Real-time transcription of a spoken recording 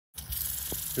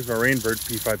Here's my Rainbird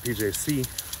P5-PJ-C.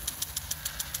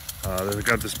 They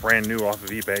got this brand new off of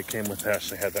eBay. It came with,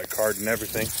 actually had that card and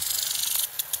everything. I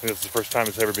think it's the first time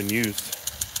it's ever been used.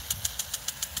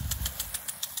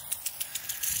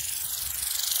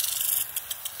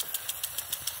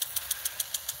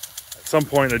 At some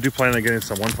point, I do plan on getting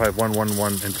some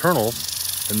 15111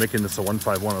 internals and making this a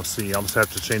 1510C. I'll just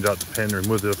have to change out the pin,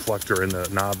 remove the deflector and the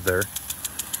knob there.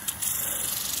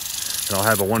 And I'll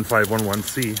have a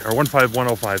 1511C or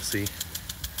 15105C.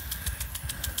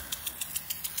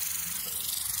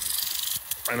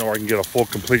 I know I can get a full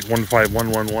complete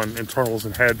 15111 internals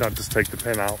and head, not just take the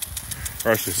pin out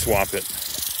or actually swap it.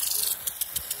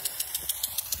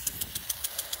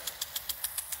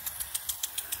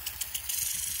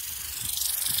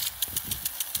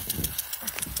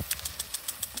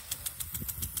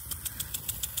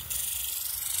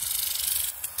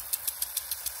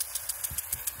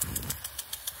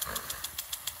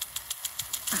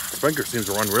 Sprinkler seems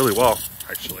to run really well,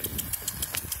 actually.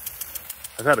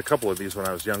 I've had a couple of these when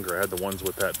I was younger. I had the ones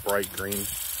with that bright green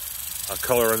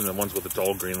color and the ones with the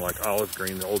dull green, like olive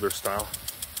green, the older style.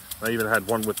 And I even had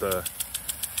one with the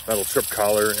metal trip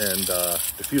collar and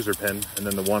diffuser pin, and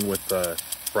then the one with the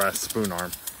brass spoon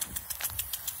arm.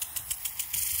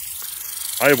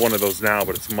 I have one of those now,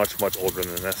 but it's much, much older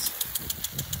than this.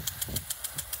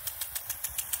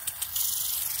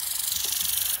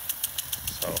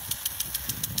 So,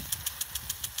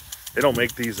 they don't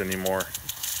make these anymore.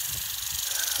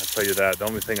 I'll tell you that. The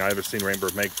only thing I've ever seen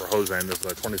Rainbird make for hose end is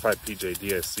the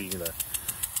 25-PJ-C, the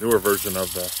newer version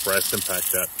of the brass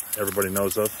impact that everybody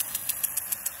knows of.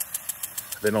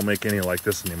 They don't make any like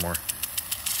this anymore.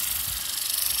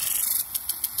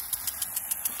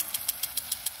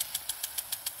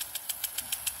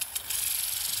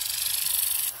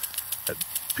 That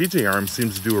PJ arm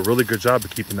seems to do a really good job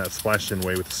of keeping that splash in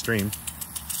way with the stream.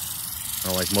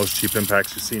 Like most cheap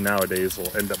impacts you see nowadays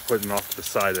will end up putting off to the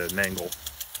side at an angle.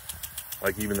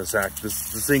 Like even the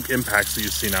zinc impacts that you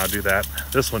see now do that.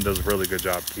 This one does a really good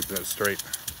job keeping it straight.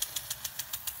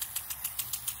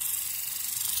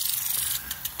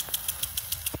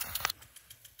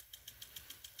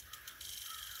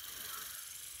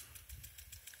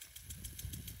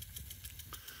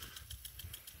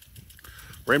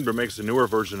 Rainbird makes a newer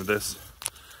version of this.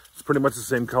 It's pretty much the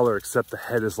same color except the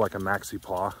head is like a maxi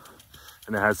paw.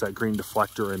 And it has that green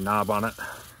deflector and knob on it.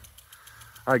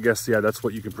 I guess, yeah, that's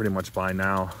what you can pretty much buy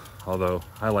now. Although,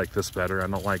 I like this better. I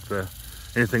don't like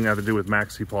anything that have to do with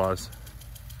maxi paws.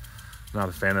 Not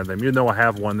a fan of them. Even though I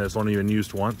have one that's only been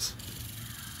used once.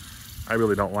 I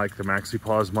really don't like the maxi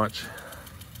paws much.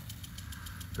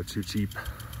 They're too cheap.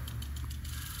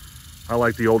 I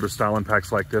like the older style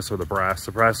impacts like this or the brass.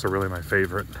 The brass are really my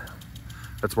favorite.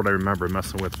 That's what I remember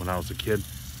messing with when I was a kid.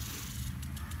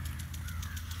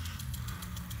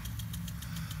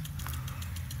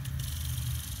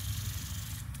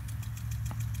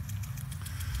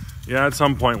 Yeah, at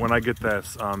some point when I get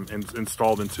this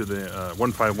installed into the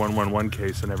 15111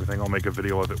 case and everything, I'll make a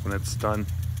video of it when it's done.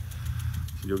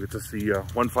 So you'll get to see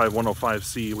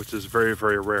 15105C, which is very,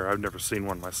 very rare. I've never seen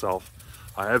one myself.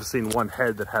 I have seen one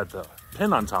head that had the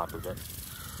pin on top of it.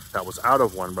 That was out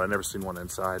of one, but I've never seen one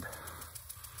inside.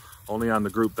 Only on the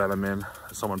group that I'm in,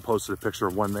 someone posted a picture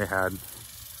of one they had.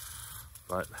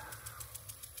 But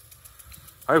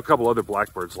I have a couple other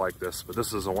Blackbirds like this, but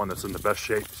this is the one that's in the best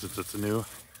shape since it's new.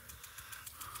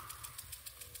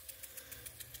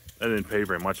 I didn't pay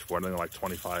very much for it. I think like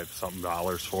 $25-something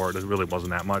for it. It really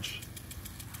wasn't that much.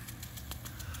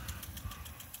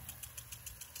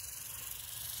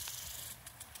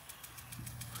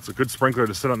 It's a good sprinkler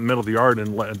to sit out in the middle of the yard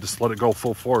and just let it go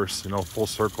full force, you know, full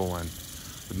circle and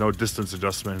with no distance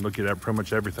adjustment. Look at pretty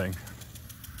much everything.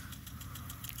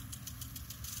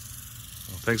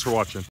 Well, thanks for watching.